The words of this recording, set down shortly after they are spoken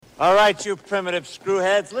All right, you primitive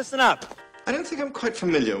screwheads, listen up. I don't think I'm quite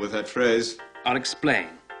familiar with that phrase. I'll explain,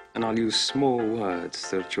 and I'll use small words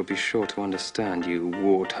so that you'll be sure to understand, you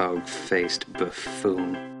warthog-faced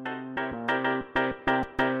buffoon.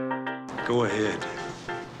 Go ahead.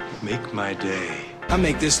 Make my day. I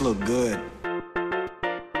make this look good.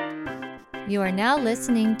 You are now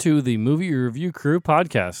listening to the Movie Review Crew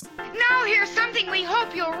podcast. Now here's something we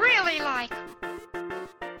hope you'll really like.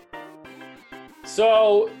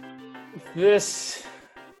 So, this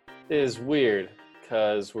is weird,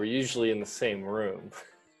 because we're usually in the same room.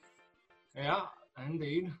 Yeah,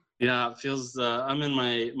 indeed. Yeah, it feels, I'm in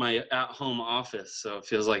my at-home office, so it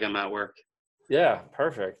feels like I'm at work. Yeah,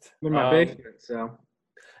 perfect. I'm in my basement, so.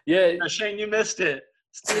 Yeah. Shane, you missed it.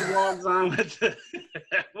 Steve logs on with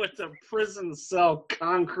the prison cell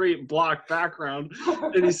concrete block background,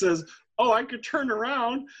 and he says, "Oh, I could turn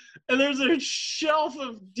around, and there's a shelf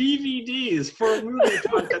of DVDs for a movie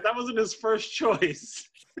podcast." That wasn't his first choice.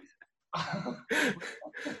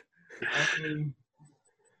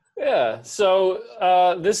 Yeah.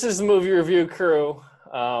 So this is the Movie Review Crew.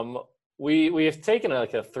 We have taken a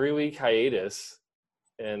 3-week hiatus,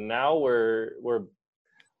 and now we're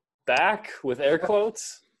back with air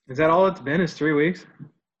quotes. Is that all it's been? Is 3 weeks?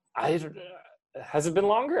 Has it been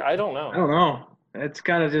longer? I don't know. I don't know. It's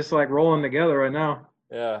kind of just like rolling together right now.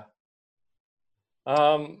 Yeah.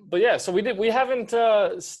 But yeah, so we haven't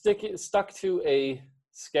stuck to a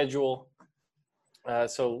schedule.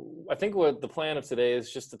 So I think what the plan of today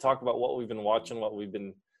is just to talk about what we've been watching, what we've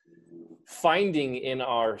been finding in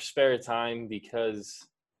our spare time, because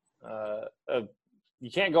you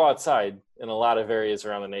can't go outside in a lot of areas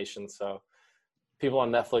around the nation. So people on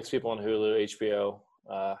Netflix, people on Hulu, HBO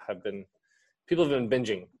people have been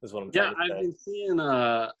binging is what I'm trying to say. Yeah, I've been seeing,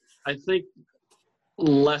 I think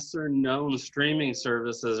lesser known streaming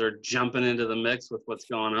services are jumping into the mix with what's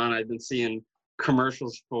going on. I've been seeing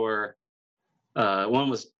commercials for, one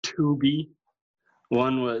was Tubi.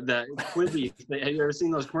 One was that Quibi. Have you ever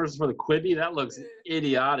seen those commercials for the Quibi? That looks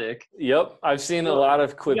idiotic. Yep, I've seen a lot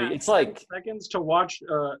of Quibi. It's like seconds to watch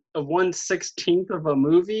a 1/16 of a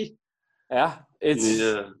movie. Yeah,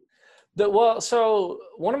 so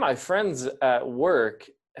one of my friends at work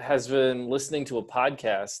has been listening to a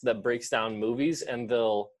podcast that breaks down movies, and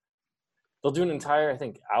they'll do an entire, I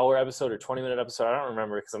think, hour episode or 20-minute episode. I don't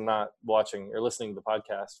remember because I'm not watching or listening to the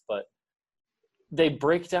podcast, but they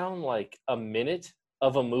break down like a minute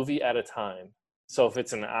of a movie at a time. So if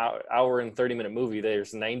it's an hour and 30-minute movie,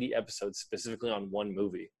 there's 90 episodes specifically on one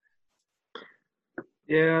movie.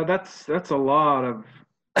 Yeah, that's a lot of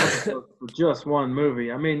for just one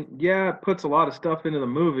movie. I mean, yeah, it puts a lot of stuff into the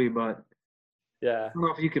movie, but yeah, I don't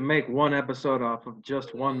know if you can make one episode off of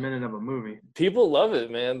just 1 minute of a movie. People love it,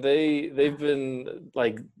 man. They've been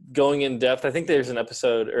like going in depth. I think there's an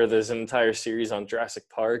episode, or there's an entire series on Jurassic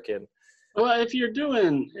Park, and well, if you're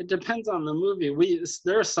doing, it depends on the movie.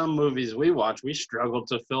 There are some movies we watch, we struggle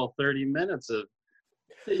to fill 30 minutes of,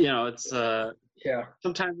 it's, yeah.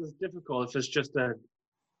 Sometimes it's difficult if it's just like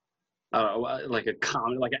a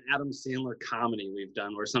comedy, like an Adam Sandler comedy we've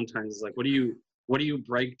done, where sometimes it's like, what do you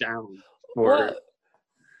break down for? Well,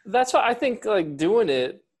 that's why I think like doing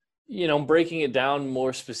it, breaking it down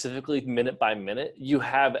more specifically minute by minute, you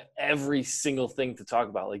have every single thing to talk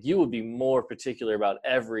about. Like you would be more particular about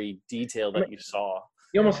every detail that you saw.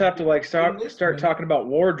 You almost have to like start talking about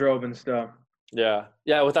wardrobe and stuff. Yeah,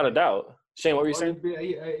 without a doubt. Shane, what were you saying?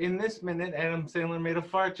 In this minute, Adam Sandler made a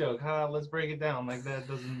fart joke. Let's break it down. Like that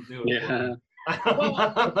doesn't do it. Yeah.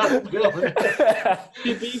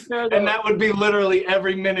 To be fair, and that would be literally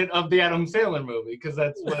every minute of the Adam Sandler movie, because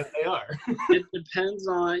that's what they are. It depends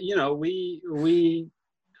on, we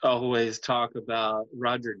always talk about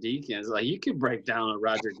Roger Deakins. Like you could break down a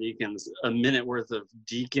Roger Deakins, a minute worth of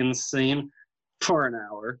Deakins scene for an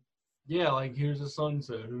hour. Yeah, like here's a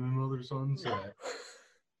sunset and another sunset.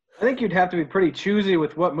 I think you'd have to be pretty choosy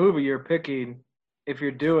with what movie you're picking if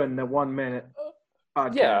you're doing the 1 minute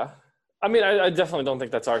podcast. Yeah. I mean, I definitely don't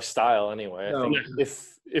think that's our style anyway. I think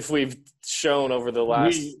if we've shown over the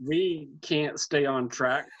last... We can't stay on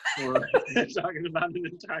track for talking about an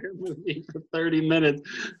entire movie for 30 minutes.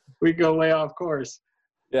 We go way off course.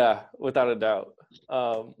 Yeah, without a doubt.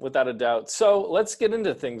 So let's get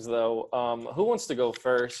into things, though. Who wants to go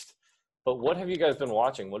first? But what have you guys been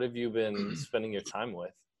watching? What have you been spending your time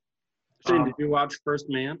with? Shane, did you watch First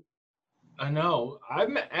Man? I know.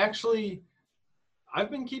 I've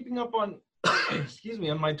been keeping up on,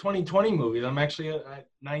 on my 2020 movies. I'm actually at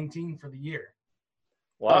 19 for the year.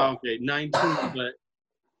 Wow. Oh, okay, 19, but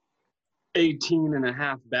 18 and a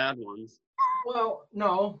half bad ones. Well,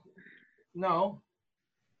 no.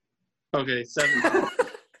 Okay, 17.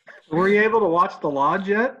 Were you able to watch The Lodge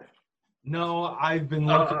yet? No, I've been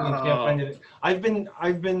looking and can't find it.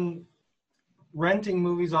 I've been renting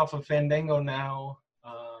movies off of Fandango now.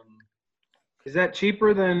 Is that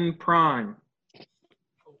cheaper than Prime?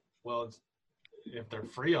 Well, if they're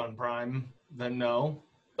free on Prime, then no.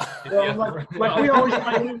 Well, like we always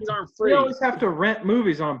movies aren't we free. always have to rent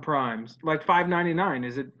movies on Primes, like $5.99.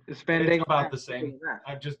 Is Fandango It's about the same.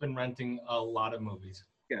 I've just been renting a lot of movies.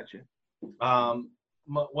 Gotcha.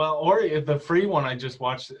 Well, or if the free one I just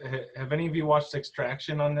watched. Have any of you watched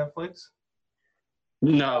Extraction on Netflix?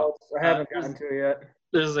 No, I haven't gotten to it yet.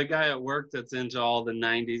 There's a guy at work that's into all the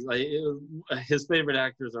 '90s. Like his favorite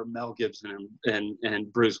actors are Mel Gibson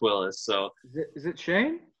and Bruce Willis. So Is it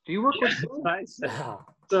Shane? Do you work with Shane?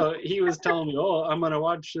 So he was telling me, "Oh, I'm gonna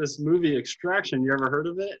watch this movie Extraction. You ever heard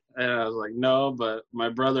of it?" And I was like, "No, but my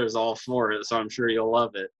brother's all for it, so I'm sure you'll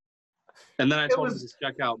love it." And then I told him to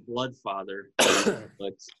check out Bloodfather on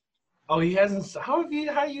Netflix. Oh, he hasn't. How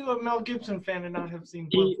are you a Mel Gibson fan and not have seen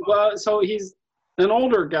Bloodfather? Well, so he's an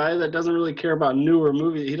older guy that doesn't really care about newer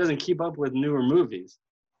movies. He doesn't keep up with newer movies.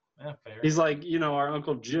 Yeah, fair. He's like, our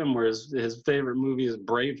Uncle Jim, where his favorite movie is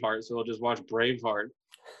Braveheart, so he'll just watch Braveheart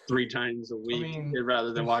 3 times a week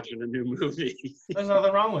rather than watching a new movie. There's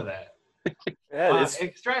nothing wrong with that.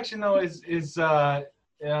 Extraction, though, is the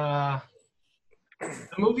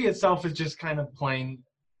movie itself is just kind of plain.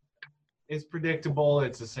 It's predictable.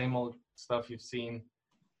 It's the same old stuff you've seen.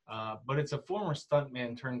 But it's a former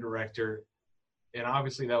stuntman turned director. And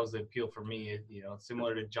obviously that was the appeal for me,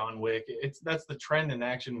 similar to John Wick. That's the trend in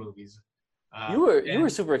action movies. You were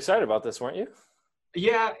super excited about this, weren't you?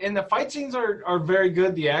 Yeah, and the fight scenes are very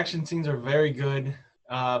good. The action scenes are very good.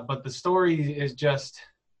 But the story is just,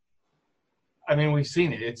 I mean, we've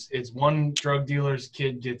seen it. It's one drug dealer's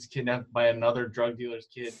kid gets kidnapped by another drug dealer's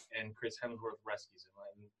kid, and Chris Hemsworth rescues him.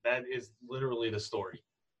 And that is literally the story.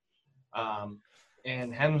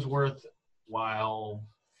 And Hemsworth, while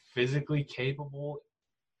physically capable,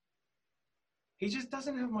 he just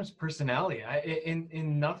doesn't have much personality.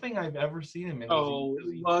 In nothing I've ever seen him in.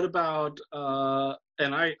 What about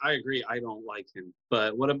and I agree, I don't like him,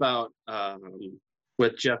 but what about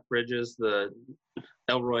with Jeff Bridges, the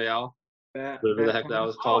El Royale, whatever the heck that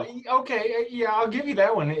was called? Okay, yeah, I'll give you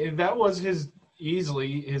that one. That was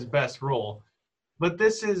easily his best role. But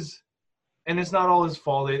this is, and it's not all his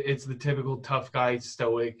fault. It's the typical tough guy,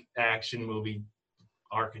 stoic action movie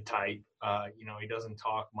archetype. He doesn't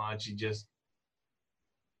talk much.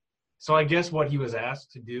 So I guess what he was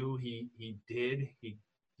asked to do, he did.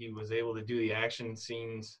 He was able to do the action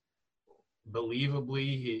scenes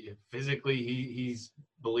believably. Physically, he's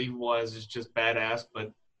believable as it's just badass,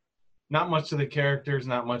 but not much to the characters,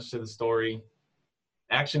 not much to the story.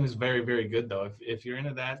 Action is very, very good though. If you're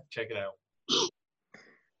into that, check it out.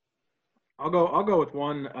 I'll go with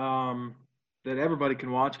one that everybody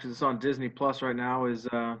can watch because it's on Disney Plus right now. Is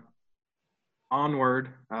Onward.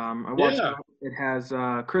 I watched it. It has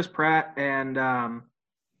Chris Pratt and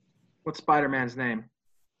what's Spider-Man's name?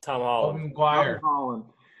 Tom Holland. Tobey Maguire. Tom Holland.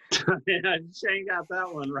 Yeah, Shane got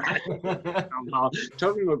that one right.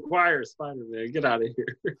 Tobey Maguire, Spider-Man, get out of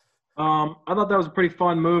here. I thought that was a pretty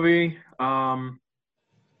fun movie. The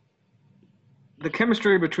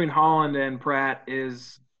chemistry between Holland and Pratt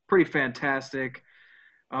is pretty fantastic.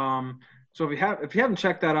 So if you haven't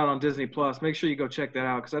checked that out on Disney Plus, make sure you go check that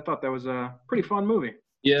out because I thought that was a pretty fun movie.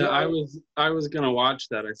 Yeah, I was gonna watch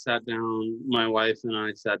that. My wife and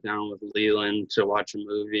I sat down with Leland to watch a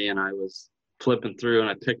movie, and I was flipping through, and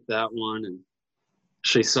I picked that one, and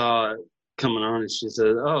she saw it coming on, and she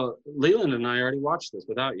said, "Oh, Leland and I already watched this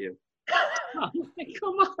without you." I'm like,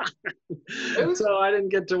 come on. So I didn't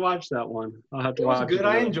get to watch that one. I'll have to watch it. It was good.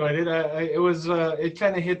 I enjoyed it. It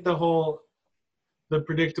kind of hit the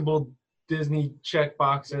predictable Disney check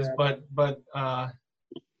boxes, but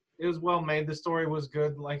it was well made. The story was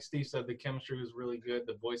good. Like Steve said, the chemistry was really good.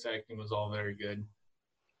 The voice acting was all very good.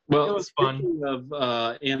 Well, it was fun. Speaking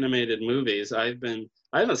of animated movies, I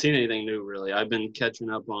haven't seen anything new really. I've been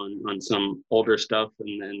catching up on some older stuff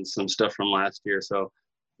and some stuff from last year. So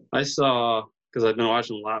I saw, because I've been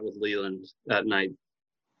watching a lot with Leland at night,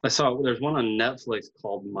 I saw there's one on Netflix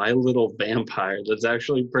called My Little Vampire that's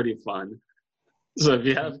actually pretty fun. So if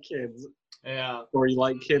you have kids, or you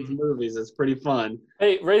like kids movies, it's pretty fun.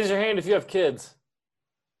 Hey, raise your hand if you have kids.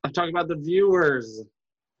 I'm talking about the viewers.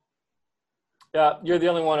 Yeah, you're the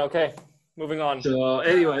only one. Okay, moving on. So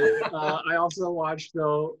anyway, I also watched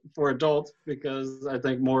though for adults because I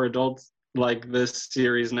think more adults like this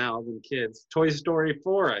series now than kids. Toy Story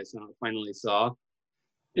 4 I finally saw,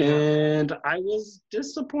 and I was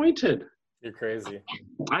disappointed. You're crazy.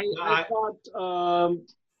 I thought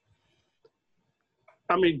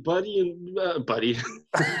I mean, Woody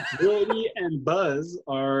and Buzz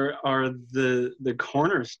are the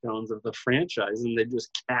cornerstones of the franchise, and they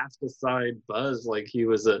just cast aside Buzz like he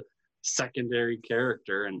was a secondary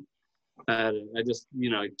character. And I just,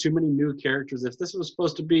 too many new characters. If this was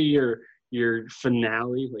supposed to be your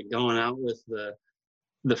finale, like going out with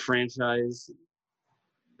the franchise,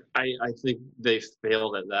 I think they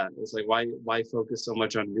failed at that. It's like, why focus so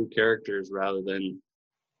much on new characters rather than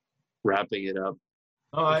wrapping it up?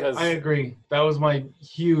 Oh, I agree. That was my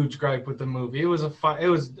huge gripe with the movie. It was a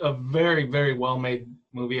very, very well made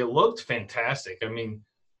movie. It looked fantastic. I mean,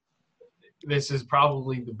 this is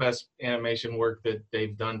probably the best animation work that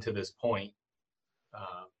they've done to this point.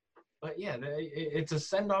 But yeah, it's a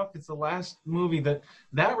send off. It's the last movie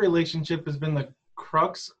that relationship has been the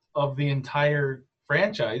crux of the entire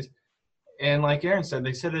franchise. And like Aaron said,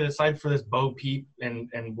 they set it aside for this Bo Peep and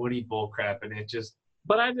Woody bullcrap, and it just.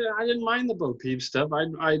 But I didn't mind the Bo Peep stuff.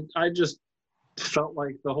 I just felt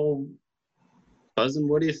like the whole Buzz and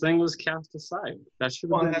Woody thing was cast aside. That should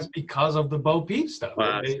have been. That's because of the Bo Peep stuff.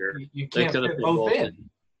 Well, sure. You can't fit both in.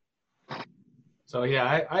 So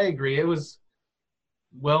yeah, I agree. It was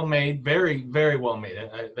well made, very, very well made.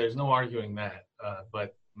 There's no arguing that.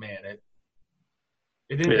 But man, it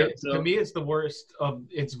didn't. To me, it's the worst of.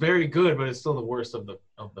 It's very good, but it's still the worst of the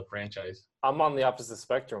franchise. I'm on the opposite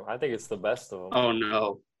spectrum. I think it's the best of them. Oh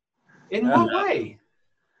no! In what way?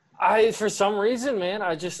 For some reason, man,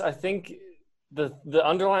 I think the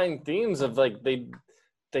underlying themes of like they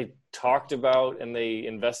talked about and they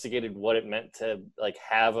investigated what it meant to like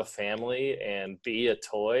have a family and be a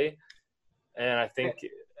toy, and I think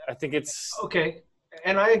it's okay.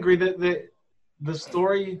 And I agree that the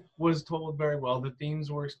story was told very well. The themes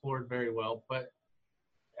were explored very well, but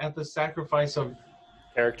at the sacrifice of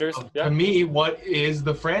characters. To me, what is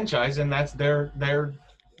the franchise, and that's their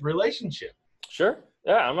relationship. Sure.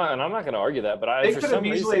 Yeah, I'm not going to argue that, but they could have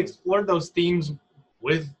easily explored those themes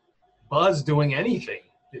with Buzz doing anything,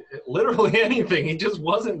 literally anything. He just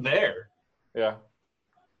wasn't there. Yeah.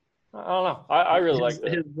 I don't know. I really like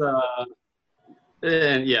it.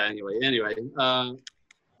 Anyway.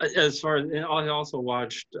 As far as I also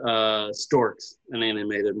watched Storks, an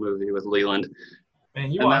animated movie with Leland.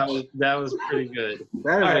 And that was pretty good.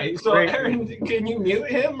 All right, so Aaron, can you mute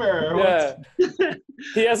him or? Yeah.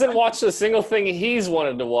 He hasn't watched a single thing he's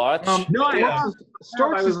wanted to watch. No, I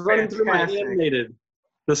was running through my animated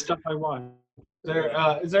the stuff I watched.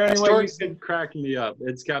 Is there any way Storks did crack me up?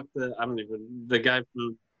 It's got the guy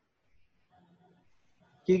from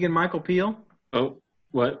Keegan-Michael Peele. Oh,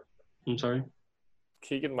 what? I'm sorry.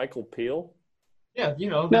 Keegan-Michael Peele? Yeah,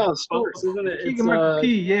 No, Storks, isn't it? Keegan-Michael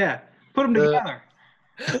Peele, yeah. Put them together.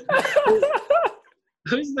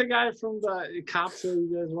 Who's the guy from the Cops that you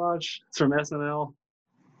guys watch? It's from SNL.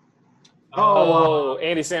 Oh,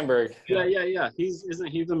 Andy Samberg. Yeah. Isn't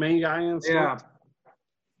he the main guy in Storks?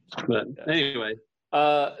 Yeah. But anyway.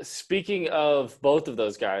 Speaking of both of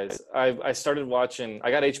those guys, I started watching.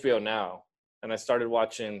 I got HBO now, and I started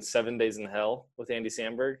watching 7 Days in Hell with Andy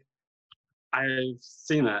Samberg. I've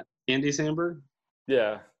seen that. Andy Samberg?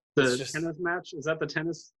 Yeah. The tennis match? Is that the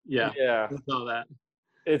tennis? Yeah. Yeah. I saw that.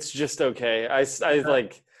 It's just okay. I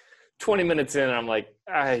like 20 minutes in, and I'm like,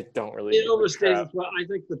 I don't really. It overstays. Well, I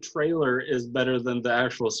think the trailer is better than the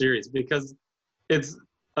actual series because it's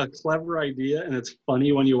a clever idea and it's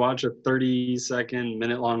funny when you watch a 30-second,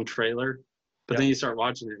 minute-long trailer. But then you start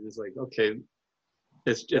watching it, and it's like, okay,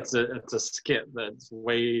 it's a skit that's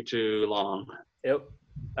way too long. Yep.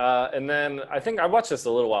 And then I think I watched this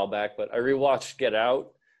a little while back, but I rewatched Get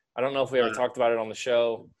Out. I don't know if we ever talked about it on the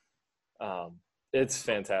show. It's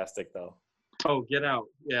fantastic, though. Oh, Get Out.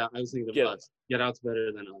 Yeah, I was thinking of Us. Get Out's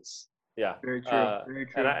better than Us. Yeah. Very true. Very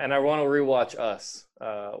true. And I want to rewatch Us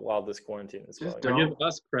while this quarantine is going. I give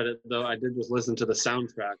Us credit, though. I did just listen to the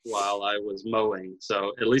soundtrack while I was mowing,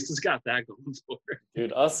 so at least it's got that going for it.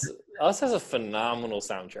 Dude, Us has a phenomenal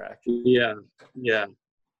soundtrack. Yeah.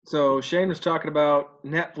 So Shane was talking about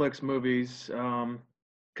Netflix movies, kind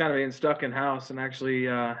of being stuck in house and actually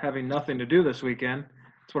having nothing to do this weekend.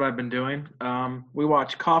 That's what I've been doing. We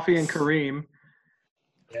watched Coffee and Kareem.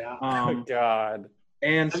 Yeah. Oh God.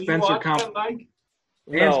 And Spencer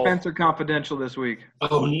Confidential this week.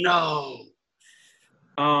 Oh no.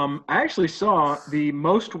 I actually saw the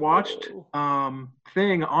most watched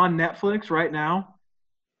thing on Netflix right now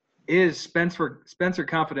is Spencer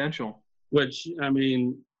Confidential. Which, I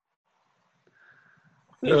mean,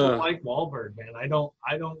 people like Wahlberg, man. I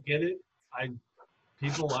don't get it.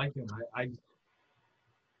 People like him.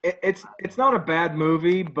 It's not a bad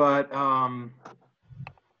movie, but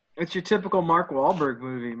it's your typical Mark Wahlberg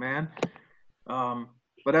movie, man.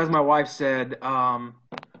 But as my wife said,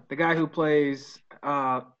 the guy who plays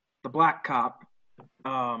the black cop,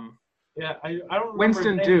 Yeah, I don't remember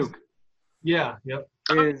Winston his name. Duke, Yeah, yep.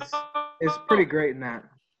 is pretty great in that.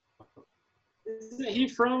 Isn't he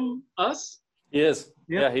from Us? He is.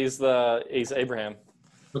 Yep. Yeah, he's Abraham.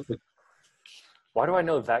 Okay. Why do I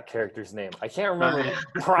know that character's name? I can't remember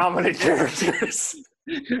prominent characters.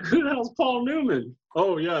 Who the hell's Paul Newman?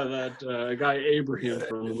 Oh yeah, that guy Abraham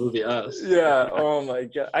from the movie Us. Yeah. Oh my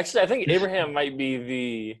god. Actually, I think Abraham might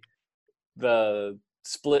be the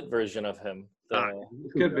split version of him.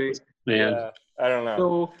 Could be. Man. Yeah. I don't know.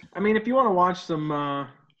 So, I mean, if you want to watch some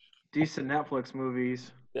decent Netflix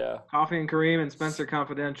movies, Yeah. Coffee and Kareem and Spencer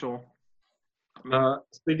Confidential.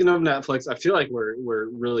 Speaking of Netflix, I feel like we're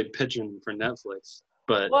really pitching for Netflix,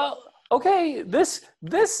 but Well, okay. This.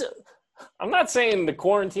 I'm not saying the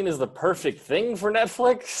quarantine is the perfect thing for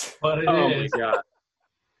Netflix. But it oh is. my god!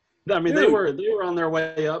 I mean, Dude. they were on their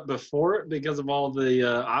way up before it because of all the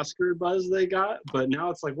Oscar buzz they got, but now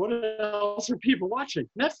it's like, what else are people watching?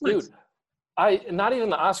 Netflix. Dude, not even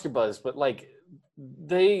the Oscar buzz, but like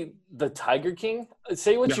the Tiger King.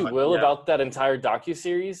 Say what you will about that entire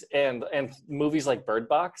docuseries and movies like Bird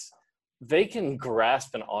Box, they can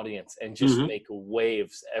grasp an audience and just make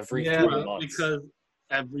waves every 3 months. Because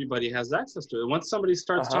everybody has access to it. Once somebody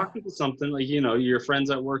starts talking to something, like your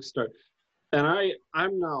friends at work start, and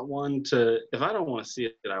I'm not one to, if I don't want to see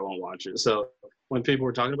it, I won't watch it. So when people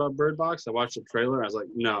were talking about Bird Box, I watched the trailer. I was like,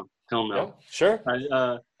 no, hell no. Yeah,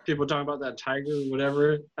 sure. People talking about that tiger or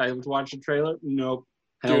whatever. I watched the trailer. Nope.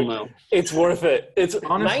 Hell no. It's worth it. It's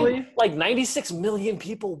honestly like 96 million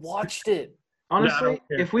people watched it. Honestly,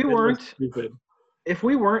 if we weren't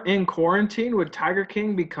in quarantine, would Tiger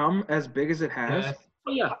King become as big as it has?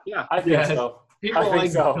 Yeah. I think so. People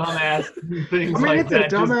dumbass things. I mean, like it's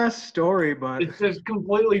that. a dumbass story, but it's just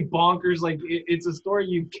completely bonkers. Like it's a story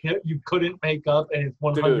you couldn't make up, and it's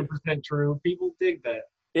 100% true. People dig that.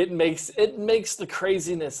 It makes the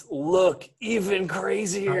craziness look even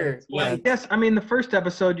crazier. Yes, I mean the first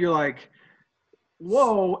episode you're like,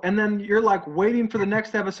 whoa, and then you're like waiting for the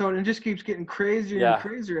next episode, and it just keeps getting crazier and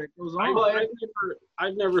crazier. It goes on.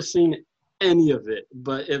 I've never seen any of it,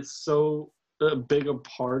 but it's so big a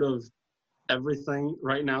part of everything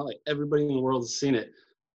right now. Like everybody in the world has seen it.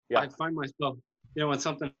 I find myself, when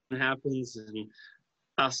something happens and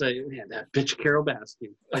I'll say, man, that bitch Carol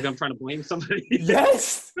Baskin. Like I'm trying to blame somebody.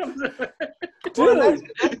 Yes. Well, that's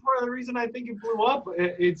part of the reason I think it blew up.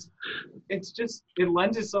 It's just it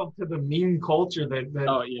lends itself to the meme culture that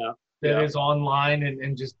is online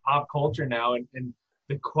and just pop culture now, and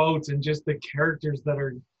the quotes and just the characters that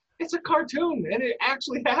are. It's a cartoon, and it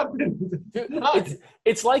actually happened.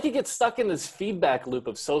 It's like it gets stuck in this feedback loop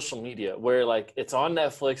of social media where, like, it's on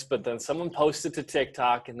Netflix, but then someone posts it to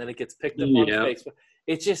TikTok, and then it gets picked up on Facebook.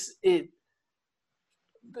 It's just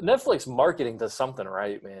Netflix marketing does something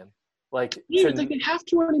right, man. Like, you don't think they have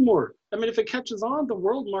to anymore. I mean, if it catches on, the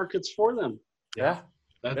world markets for them. Yeah,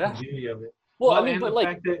 that's the beauty of it. Well, I mean, but the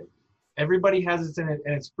fact that everybody has it in it,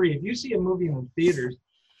 and it's free. If you see a movie in the theaters,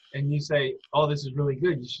 and you say, oh, this is really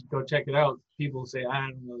good, you should go check it out. People say, I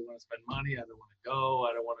don't really want to spend money. I don't want to go.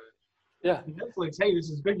 I don't want to. Yeah. Netflix, hey, this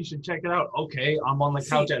is good. You should check it out. Okay, I'm on the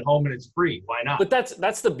couch at home and it's free. Why not? But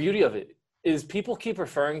that's the beauty of it, is people keep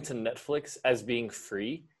referring to Netflix as being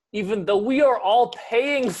free, even though we are all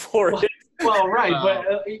paying for it. Well, right,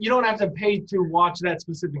 but you don't have to pay to watch that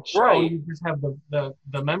specific show. Right. You just have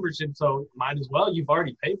the membership, so might as well. You've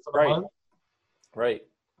already paid for the month. Right.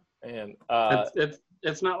 And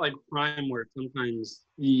it's not like Prime where sometimes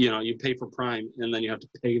you pay for Prime and then you have to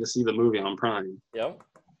pay to see the movie on Prime. Yep.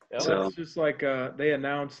 So it's just like they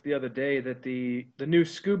announced the other day that the new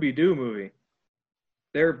Scooby-Doo movie,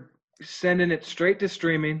 they're sending it straight to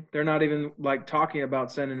streaming. They're not even like talking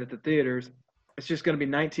about sending it to theaters. It's just going to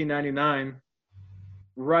be $19.99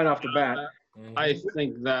 right off the bat. I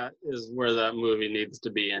think that is where that movie needs to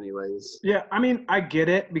be anyways. Yeah, I mean, I get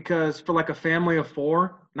it because for like a family of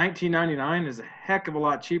four, $19.99 is a heck of a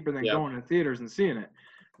lot cheaper than going to theaters and seeing it.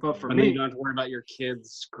 But for me, you don't have to worry about your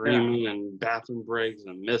kids screaming and bathroom breaks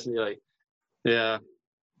and missing. Yep.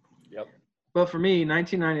 But for me,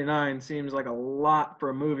 $19.99 seems like a lot for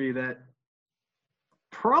a movie that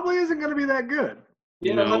probably isn't going to be that good.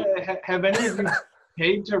 Yeah, no. Have any of you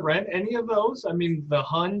paid to rent any of those? I mean, The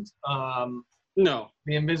Hunt, no,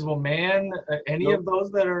 The Invisible Man, any of those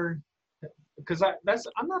that are, because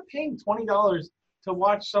I'm not paying $20 to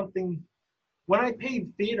watch something. When I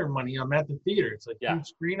paid theater money, I'm at the theater. It's a huge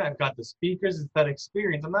screen. I've got the speakers. It's that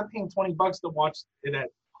experience. I'm not paying $20 to watch it at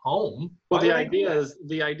home. Well, the idea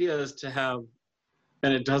is to have,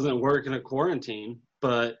 and it doesn't work in a quarantine,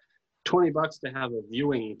 but $20 to have a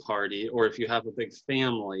viewing party, or if you have a big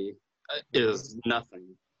family, is nothing.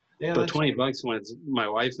 Yeah, But that's $20 when it's my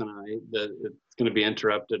wife and I, that it's going to be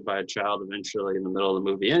interrupted by a child eventually in the middle of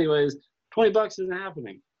the movie. Anyways, $20 isn't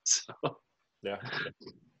happening. So Yeah.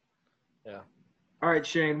 Yeah. All right,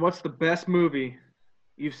 Shane, what's the best movie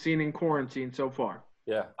you've seen in quarantine so far?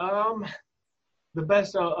 Yeah. the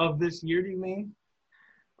best of this year. Do you mean?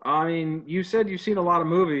 I mean, you said you've seen a lot of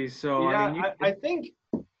movies, so Yeah, I mean, I think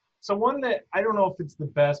so. One that I don't know if it's the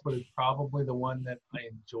best, but it's probably the one that I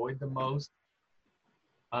enjoyed the most.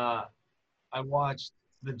 I watched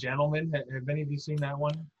The Gentleman. Have any of you seen that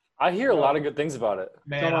one? I hear a lot of good things about it.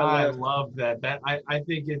 Man, I love that. I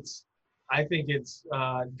think it's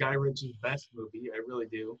Guy Ritchie's best movie. I really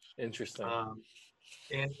do. Interesting.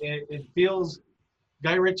 And it feels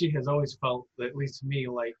Guy Ritchie has always felt, at least to me,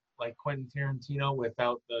 like Quentin Tarantino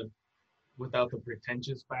without the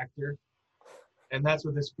pretentious factor, and that's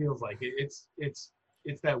what this feels like. It's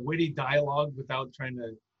that witty dialogue without trying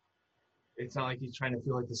to. It's not like he's trying to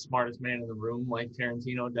feel like the smartest man in the room like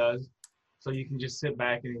Tarantino does. So you can just sit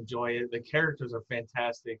back and enjoy it. The characters are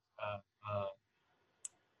fantastic.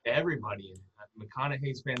 Everybody in it.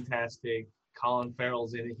 McConaughey's fantastic. Colin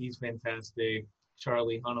Farrell's in it. He's fantastic.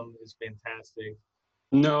 Charlie Hunnam is fantastic.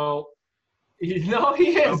 no, He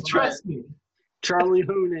is. Trust me. Charlie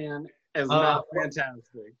Hunnam is not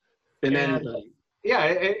fantastic in anything. Yeah,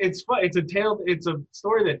 it's fun. It's a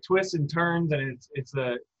story that twists and turns, and it's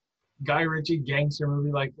a Guy Ritchie gangster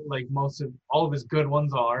movie like all of his good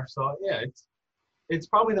ones are. So yeah, it's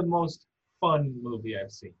probably the most fun movie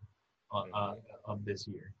I've seen of this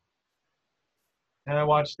year. And I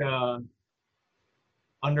watched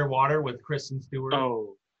Underwater with Kristen Stewart.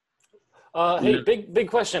 Oh, Hey, big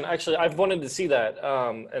question. Actually, I've wanted to see that.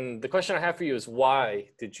 And the question I have for you is, why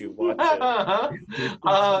did you watch it?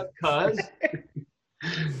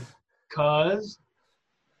 Cause.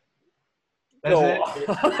 No.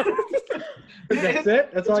 that's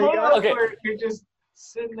it. That's all you got. Okay. You're just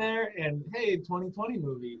sitting there and hey, 2020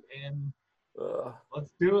 movie, and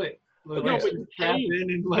let's do it. Let's strap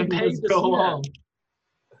in and let's go along.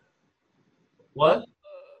 What?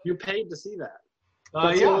 You paid to see that.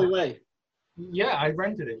 That's the only way. Yeah, I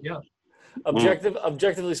rented it. Yeah.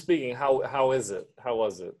 Objectively speaking, how is it? How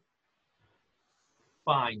was it?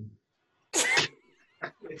 Fine.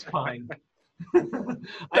 It's fine.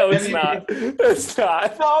 No, it's not. It's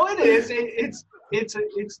not. No, it is.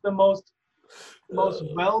 It's the most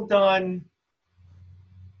well done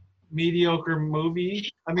mediocre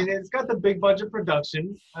movie. I mean, it's got the big budget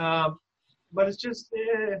production, but it's just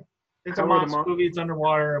it's a monster movie. It's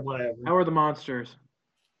underwater or whatever. How are the monsters?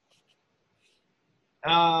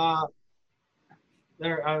 They're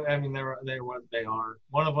what they are.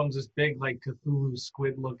 One of them's this big, like Cthulhu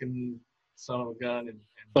squid-looking son of a gun, and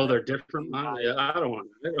they're different. Yeah, I don't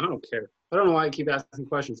care. I don't know why I keep asking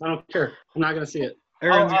questions. I don't care. I'm not gonna see it.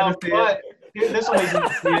 But this one isn't to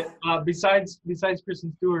see it. Besides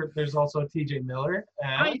Kristen Stewart, there's also T.J. Miller.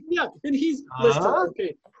 And he's listen.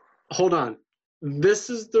 Okay, hold on. This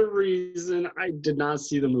is the reason I did not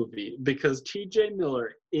see the movie, because T.J.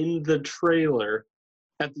 Miller in the trailer.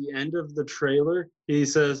 At the end of the trailer, he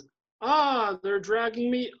says, they're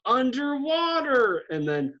dragging me underwater. And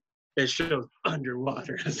then it shows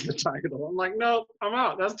underwater as the title. I'm like, nope, I'm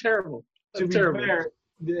out. That's terrible. To be fair,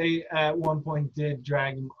 they at one point did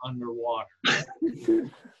drag him underwater.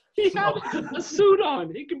 He had a suit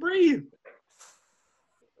on. He could breathe.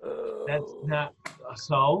 That's not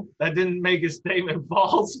so. That didn't make his statement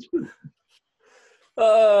false.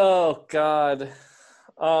 Oh, God.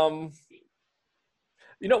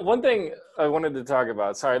 One thing I wanted to talk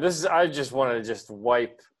about. Sorry, I just wanted to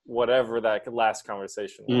wipe whatever that last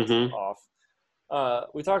conversation was off.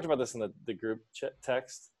 We talked about this in the group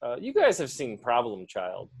text. You guys have seen Problem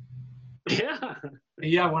Child. Yeah.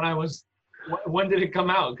 Yeah, when did it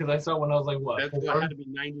come out? Because I saw it when I was like, what? That had to be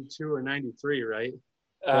 92 or 93, right?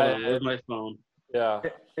 With my phone. Yeah.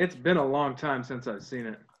 It's been a long time since I've seen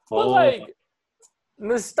it. But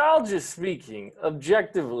nostalgia speaking,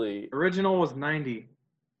 objectively. Original was 90.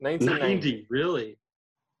 1990. Really?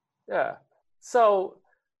 Yeah. So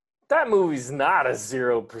that movie's not a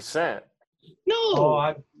 0%. No. Oh,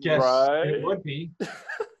 I guess right? it would be. It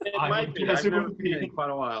might be. I've never seen it in quite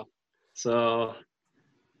a while. So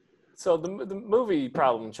the movie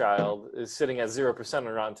Problem Child is sitting at 0% on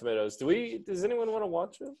Rotten Tomatoes. Does anyone want to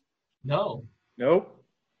watch it? No. Nope.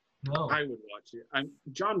 No. I would watch it.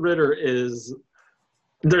 John Ritter is.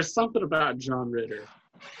 There's something about John Ritter.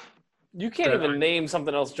 You can't even name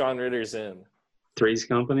something else John Ritter's in. Three's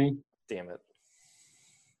Company. Damn it.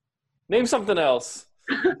 Name something else.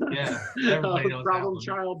 Yeah, everybody knows that Problem one.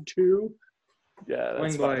 Child 2. Yeah,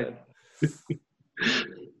 that's Sling Blade.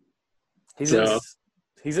 fine. He's So-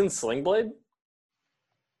 he's in Sling Blade?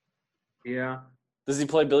 Yeah. Does he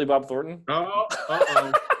play Billy Bob Thornton? Oh,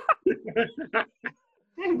 uh-oh.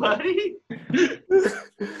 Hey, buddy.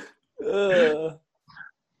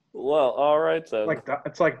 Well, all right then.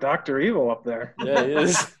 It's like Dr. Evil up there. Yeah, he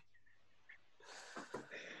is.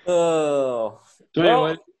 Oh. So anyway,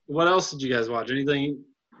 Well, what else did you guys watch? Anything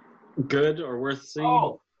good or worth seeing?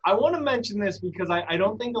 Oh, I want to mention this because I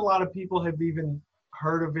don't think a lot of people have even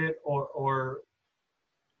heard of it or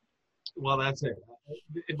well, that's it.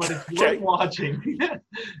 But it's Okay. worth watching.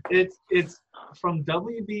 It's from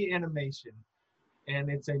WB Animation, and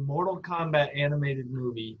it's a Mortal Kombat animated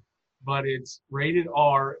movie, but it's rated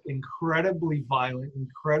R, incredibly violent,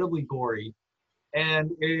 incredibly gory,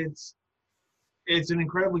 and it's an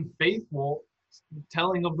incredibly faithful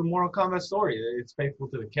telling of the Mortal Kombat story. It's faithful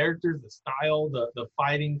to the characters, the style, the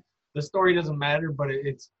fighting. The story doesn't matter, but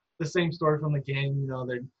it's the same story from the game. You know,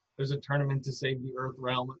 there's a tournament to save the Earth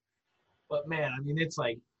realm. But man, I mean, it's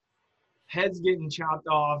like heads getting chopped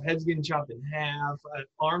off, heads getting chopped in half,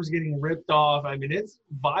 arms getting ripped off. I mean, it's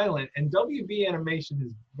violent, and WB Animation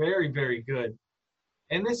is very, very good.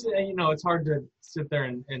 And this, you know, it's hard to sit there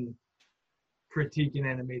and critique an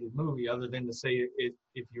animated movie other than to say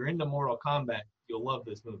if you're into Mortal Kombat, you'll love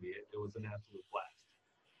this movie. It was an absolute blast.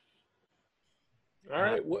 all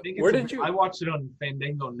right. I think Where did you? I watched it on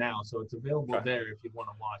Fandango now, so it's available there if you want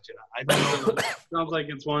to watch it. I don't know. Sounds like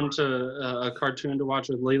it's one to a cartoon to watch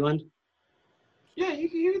with Leland. Yeah,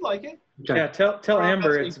 you'd like it. Okay. Yeah, tell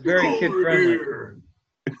Amber it's very kid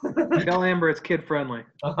friendly. Tell Amber it's kid friendly.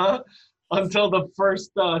 Uh-huh. Until the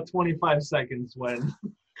first 25 seconds when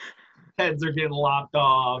heads are getting lopped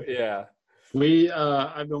off. Yeah.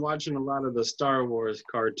 I've been watching a lot of the Star Wars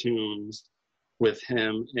cartoons with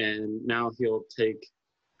him, and now he'll take,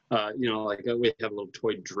 like we have a little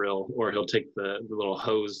toy drill, or he'll take the little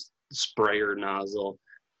hose sprayer nozzle,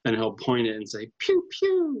 and he'll point it and say pew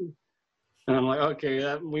pew, and I'm like,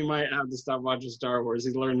 okay, we might have to stop watching Star Wars.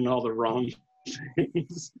 He's learning all the wrong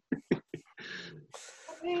things.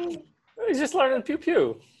 He's just learning pew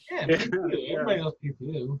pew. Yeah, pew pew. Everybody knows pew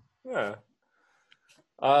pew. Yeah.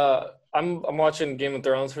 I'm watching Game of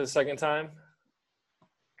Thrones for the second time.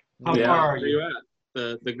 How far are Where you?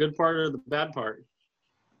 at? The good part or the bad part?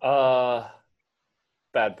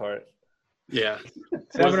 Bad part. Yeah.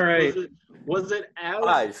 7 or 8. Was it as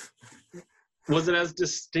 5. Was it as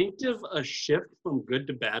distinctive a shift from good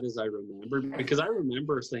to bad as I remember? Because I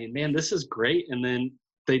remember saying, man, this is great. And then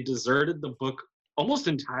they deserted the book almost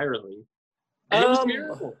entirely. And it was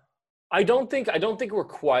terrible. I don't think we're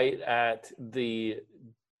quite at the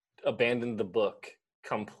abandon the book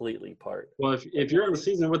completely part. Well, if you're in the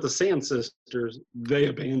season with the Sand Sisters, they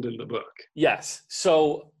abandoned the book. Yes.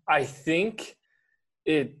 So I think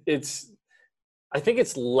it's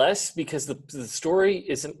less because the story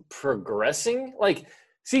isn't progressing. Like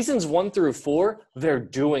seasons 1 through 4, they're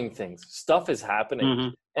doing things. Stuff is happening. Mm-hmm.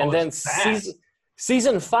 And then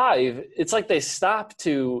season 5, it's like they stop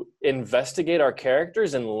to investigate our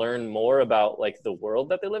characters and learn more about like the world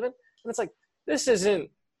that they live in. And it's like, this isn't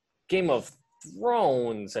Game of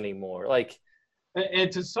Thrones anymore. Like,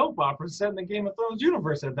 It's a soap opera set in the Game of Thrones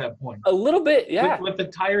universe at that point. a little bit, yeah. With the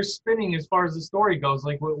tires spinning as far as the story goes.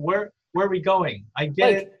 Like, where are we going? I get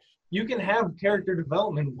Like- it. You can have character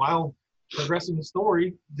development while progressing the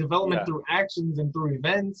story, development Yeah. through actions and through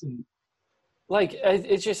events. And Like,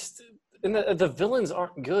 it's just, and the villains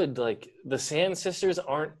aren't good. Like, the Sand Sisters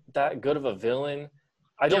aren't that good of a villain.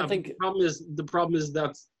 I don't think. The problem is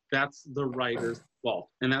that's the writer's fault,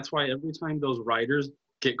 and that's why every time those writers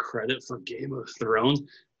get credit for Game of Thrones,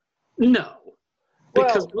 no,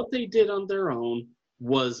 because what they did on their own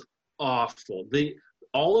was awful.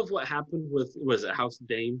 All of what happened with was it House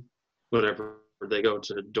Dane, whatever they go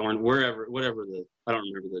to Dorne, whatever I don't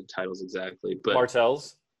remember the titles exactly, but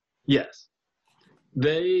Martells. yes,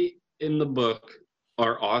 they in the book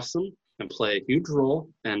are awesome and play a huge role,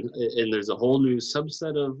 and there's a whole new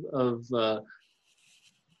subset of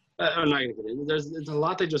I'm not gonna get into. There's a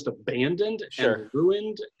lot they just abandoned and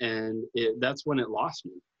ruined, and that's when it lost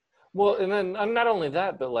me. Well, and then not only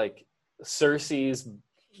that, but like Cersei's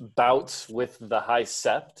bouts with the High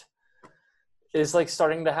Sept is like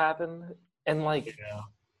starting to happen, and like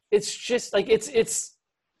it's just like it's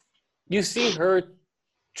you see her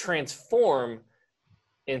transform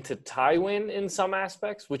into Tywin in some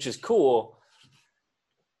aspects, which is cool,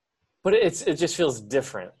 but it just feels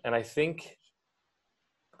different, and I think.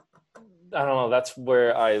 I don't know. That's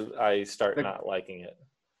where I start not liking it.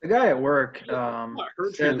 The guy at work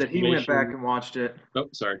her said that he went back transformation- and watched it Oh,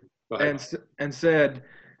 sorry. Go ahead. and said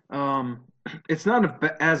it's not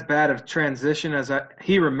as bad of transition as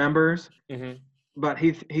he remembers, but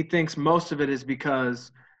he thinks most of it is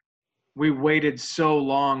because we waited so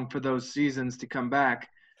long for those seasons to come back.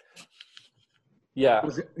 Yeah.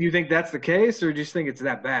 You think that's the case, or do you just think it's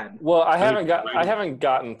that bad? Well, I haven't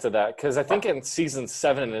gotten to that because I think in season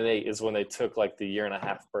 7 and 8 is when they took like the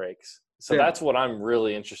 1.5 breaks. So Yeah. that's what I'm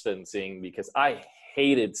really interested in seeing because I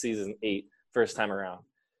hated season 8 first time around,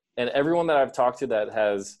 and everyone that I've talked to that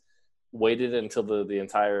has waited until the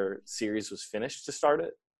entire series was finished to start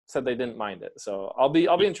it said they didn't mind it. So I'll be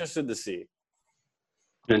interested to see.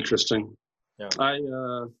 Interesting. Yeah.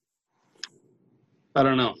 I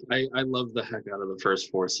don't know. I love the heck out of the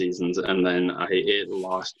first 4 seasons, and then it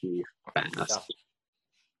lost me fast.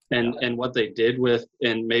 Yeah. And what they did with,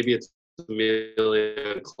 and maybe it's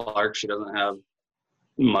Amelia Clark, she doesn't have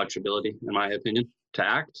much ability, in my opinion, to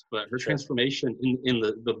act, but her transformation in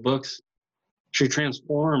the books, she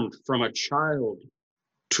transformed from a child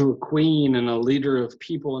to a queen and a leader of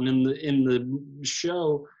people, and in the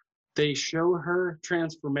show, they show her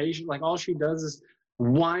transformation. Like all she does is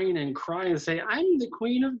whine and cry and say, "I'm the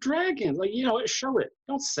queen of dragons." Like, show it.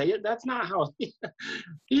 Don't say it. That's not how.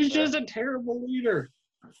 He's just a terrible leader.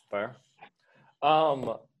 Fair.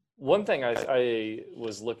 One thing I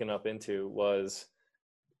was looking up into was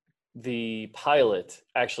the pilot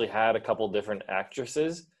actually had a couple different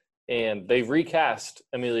actresses, and they recast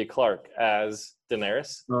Amelia Clark as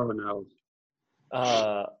Daenerys. Oh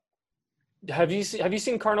no. Have you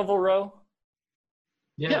seen Carnival Row?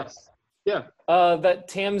 Yes. Yeah. That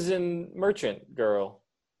Tamsin Merchant girl.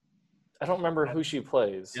 I don't remember who she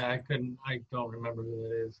plays. Yeah, I don't remember who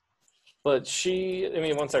that is. But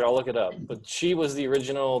one second, I'll look it up. But she was the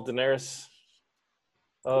original Daenerys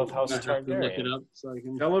of House I of have to look it Targaryen. up so I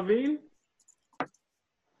can. Delavigne?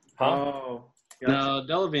 Huh? Oh. Gotcha. No,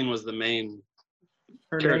 Delavigne was the main.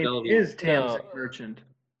 Her Cara name Delevingne. is Tamsin Merchant.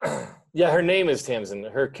 Yeah, her name is Tamsin.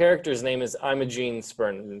 Her character's name is Imogene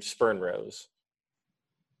Spurnrose.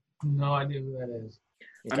 No idea who that is.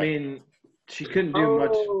 I mean, she couldn't do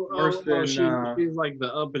much worse than. She's like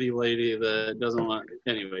the uppity lady that doesn't want.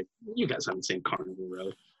 Anyway, you guys haven't seen Carnival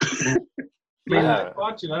Row. Yeah.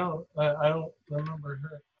 Watch it. I don't remember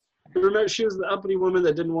her. Remember, she was the uppity woman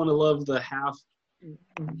that didn't want to love the half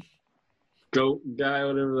goat guy,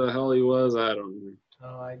 whatever the hell he was. I don't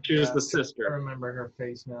know. She was the I sister. remember her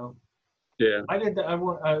face now. Yeah.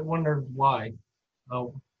 I wondered why.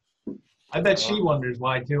 Oh, I bet she wonders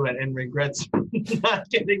why too, and regrets not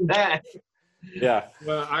getting that. Yeah.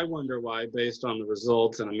 Well, I wonder why, based on the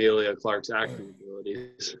results and Amelia Clark's acting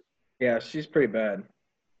abilities. Yeah, she's pretty bad.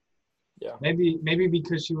 Yeah. Maybe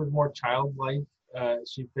because she was more childlike,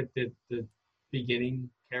 she fit the beginning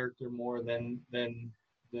character more than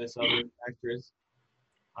this other actress.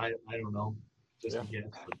 I don't know. Just a guess.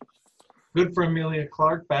 But good for Amelia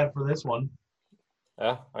Clark, bad for this one.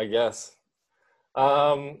 Yeah, I guess.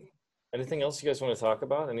 Anything else you guys want to talk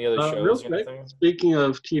about? Any other shows Real or quick, anything? speaking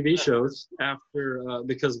of TV shows,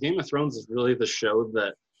 because Game of Thrones is really the show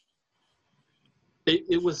that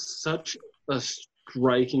it was such a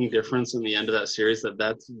striking difference in the end of that series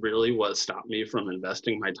that's really what stopped me from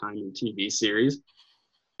investing my time in TV series.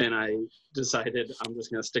 And I decided I'm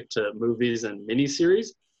just going to stick to movies and miniseries.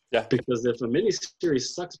 Yeah. Because if a miniseries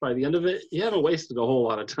sucks by the end of it, you haven't wasted a whole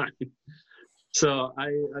lot of time. So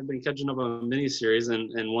I've been catching up on a miniseries,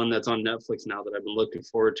 and one that's on Netflix now that I've been looking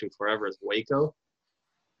forward to forever is Waco.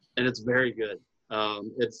 And it's very good.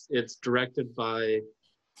 It's directed by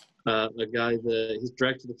a guy he's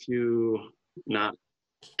directed a few not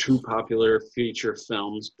too popular feature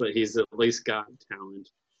films, but he's at least got talent.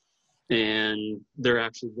 And they're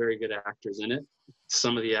actually very good actors in it.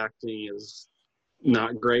 Some of the acting is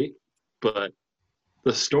not great, but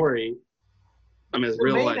the story, it's The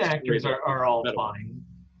real main life. actors are all fine.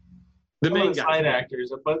 The Some main of the guys, side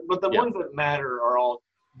actors, but the ones that matter are all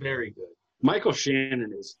very good. Michael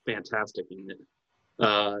Shannon is fantastic in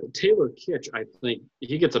it. Taylor Kitsch, I think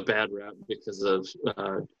he gets a bad rap because of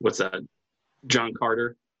John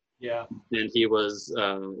Carter. Yeah. And he was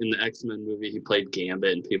in the X-Men movie. He played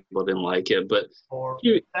Gambit, and people didn't like it. But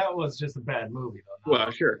that was just a bad movie, though.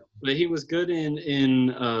 Well, sure, but he was good in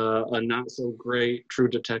a not so great True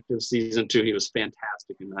Detective season 2. He was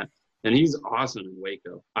fantastic in that, and he's awesome in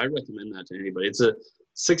Waco. I recommend that to anybody. It's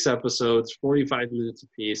 6 episodes, 45 minutes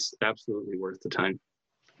apiece. Absolutely worth the time.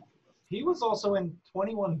 He was also in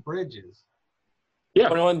 21 Bridges. Yeah,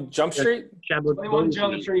 21 Jump Street. 21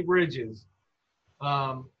 Jump Street Bridges.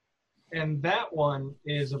 And that one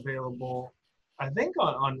is available. I think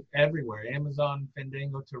on everywhere, Amazon,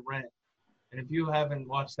 Fandango to rent. And if you haven't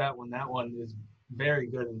watched that one is very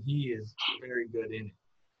good, and he is very good in it.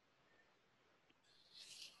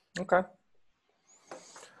 Okay.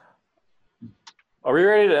 Are we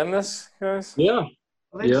ready to end this, guys? Yeah.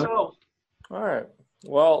 I think so. All right.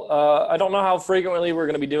 Well, I don't know how frequently we're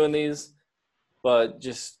going to be doing these, but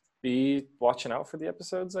just be watching out for the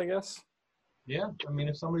episodes, I guess. Yeah. I mean,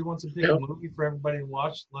 if somebody wants to pick a movie for everybody to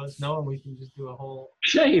watch, let us know, and we can just do a whole.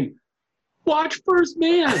 Shane, watch First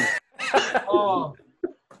Man. Oh.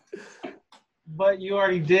 But you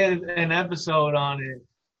already did an episode on it,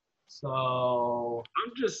 so.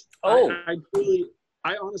 I'm just. Oh.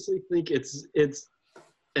 I honestly think it's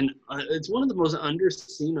one of the most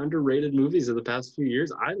underseen, underrated movies of the past few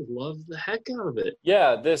years. I love the heck out of it.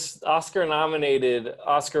 Yeah, this Oscar-nominated,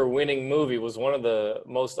 Oscar-winning movie was one of the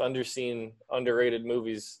most underseen, underrated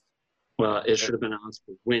movies. Well, it should have been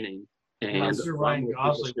Oscar-winning. And Ryan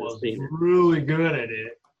Gosling was really good at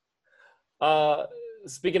it.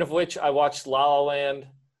 Speaking of which, I watched La La Land.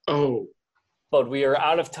 Oh. But we are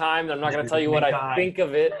out of time. I'm not going to tell you what I think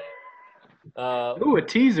of it. Ooh, a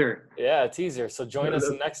teaser. Yeah, a teaser. So join us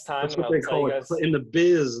next time. That's what they call it. In the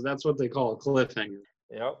biz, that's what they call a cliffhanger.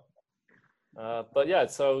 Yep. But yeah,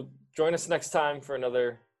 so join us next time for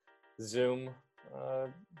another Zoom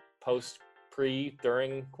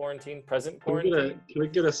during quarantine, present quarantine. Can we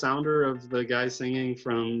get a sounder of the guy singing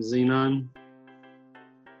from Xenon?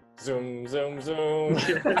 Zoom, zoom, zoom. Is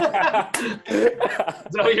that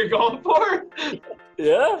what you're going for?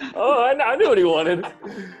 Yeah. Oh, I knew what he wanted.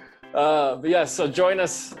 But yeah, so join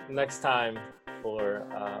us next time for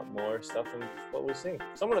more stuff and what we've seen.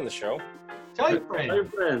 Someone in the show. Tell your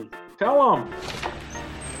friend. Tell them.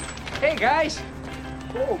 Hey, guys.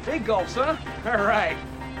 Oh, big gulps, huh? All right.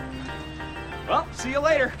 Well, see you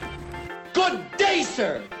later. Good day,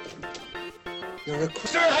 sir.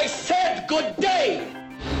 Sir, I said good day.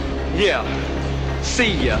 Yeah.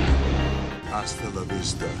 See ya. Hasta la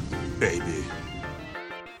vista, baby.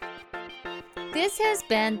 This has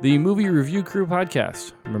been the Movie Review Crew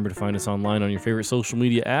podcast. Remember to find us online on your favorite social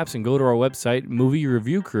media apps and go to our website,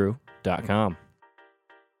 moviereviewcrew.com.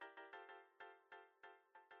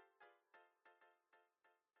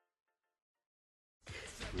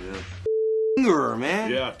 Yeah. Linger, man.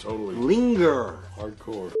 Yeah, totally. Linger.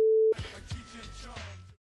 Hardcore.